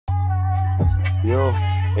Yo,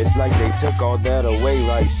 it's like they took all that away,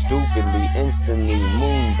 right? Stupidly, instantly.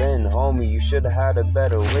 Moon bend, homie, you should've had a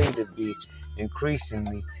better way to be.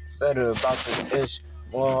 Increasingly better about the ish.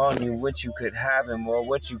 More on you, what you could have, and more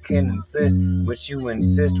what you can insist. What you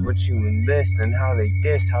insist, what you enlist, and how they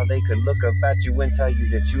dissed, how they could look up at you and tell you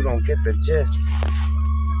that you don't get the gist.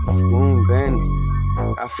 Moon bend.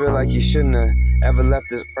 I feel like you shouldn't have ever left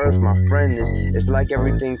this earth, my friend. It's like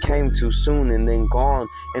everything came too soon and then gone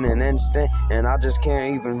in an instant. And I just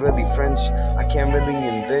can't even really I can't really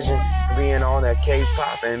envision being on that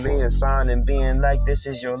K-pop and being signed and being like, this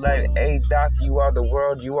is your life. Hey, Doc, you are the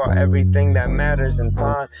world, you are everything that matters in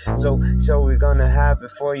time. So we're gonna have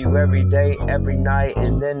it for you every day, every night.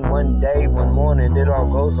 And then one day, one morning, it all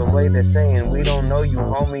goes away. They're saying, we don't know you,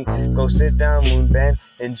 homie. Go sit down, Moonbend.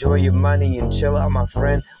 Enjoy your money and chill out, my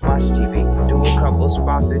friend. Watch TV, do a couple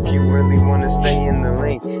spots if you really want to stay in the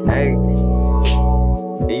lane. Hey,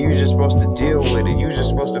 you just supposed to deal with it. You just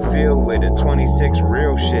supposed to feel with it. 26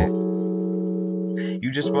 real shit.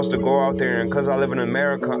 You just supposed to go out there, and cause I live in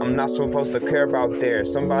America, I'm not supposed to care about there.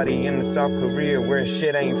 Somebody in South Korea where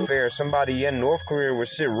shit ain't fair. Somebody in North Korea where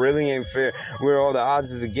shit really ain't fair. Where all the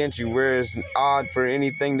odds is against you, where it's odd for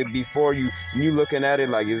anything to be for you. And you looking at it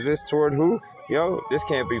like, is this toward who? Yo, this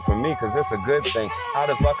can't be for me, cause it's a good thing. How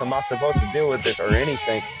the fuck am I supposed to deal with this or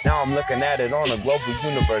anything? Now I'm looking at it on a global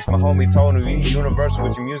universe. My homie told me, universal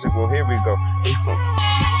with your music, well here we go.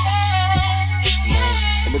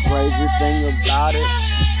 The crazy thing about it,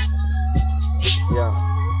 yeah,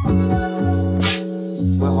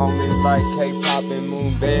 with homies like K-pop and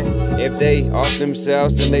Moonbend, if they off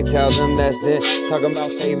themselves, then they tell them that's them. Talking about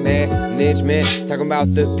they management, talking about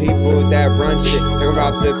the people that run shit, talking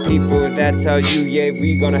about the people that tell you, yeah,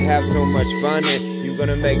 we gonna have so much fun and you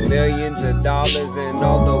gonna make millions of dollars and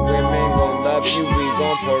all the women gon' love you. We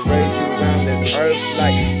gon' parade you around this earth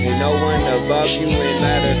like ain't no one above you. And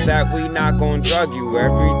matter of fact, we not gon' drug you.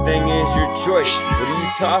 Everything is your choice. What are you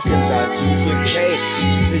talking about? You get paid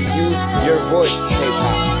just to use your voice.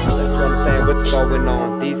 K-pop, let's understand what's going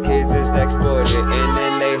on. These kids is exploited, and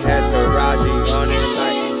then they had Taraji on it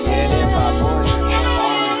like getting my poison.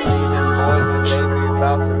 Honestly, them poison, they be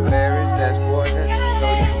about some berries that's poison. So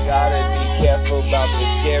you gotta be careful about the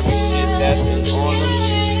scary shit that's in on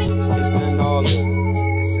them. It's in all of them.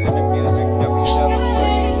 It's in the music that we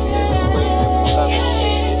celebrate. It's in the ways that we love it.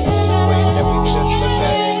 It's in the ways that we just look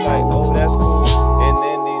at it like, oh, that's cool. And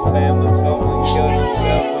then these families go and kill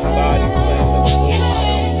themselves. Somebody's playing the fool.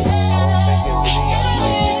 I don't think it's me.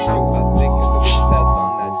 I don't think it's you. I think it's the ones that's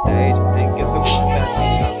on that stage. I think it's the ones that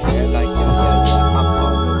come out there like, yeah, I'm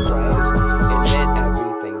all the rage. And then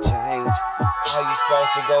everything changed. How you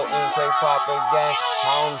supposed to go in K-pop again?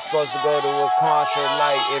 How I'm supposed to go to a concert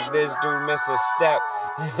like if this dude miss a step?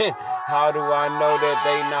 How do I know that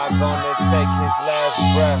they not gonna take his last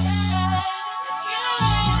breath?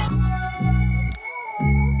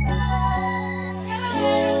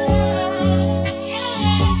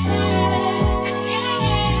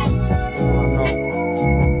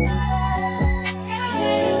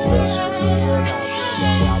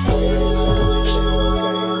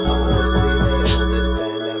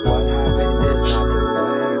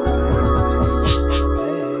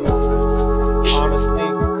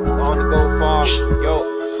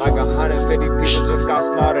 Like 150 people just got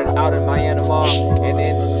slaughtered out in Myanmar and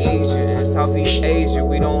in Asia and Southeast Asia.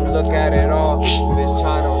 We don't look at it all. It's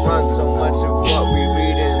trying to run so much of what we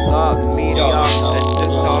read in law media. Let's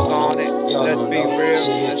just talk on it. Let's be real.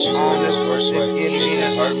 Let's honest. Let's get it. It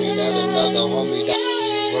just hurt me that another homie died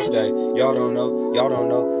birthday. Y'all don't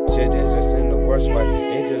know. Shit is just in the worst way.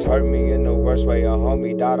 It just hurt me in the worst way. A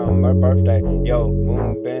homie died on my birthday. Yo,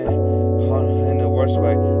 Moonbend, in the worst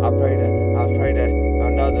way. I pray that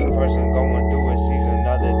another person going through it sees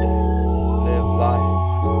another day. Live life.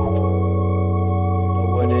 I don't know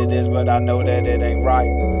what it is, but I know that it ain't right.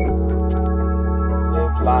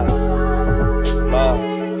 Live life. Love.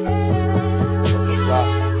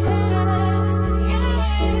 Multiply.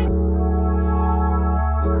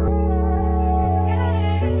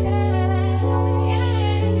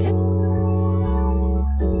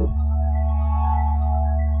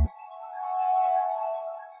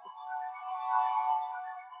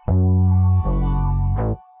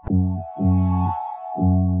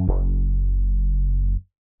 Thank you.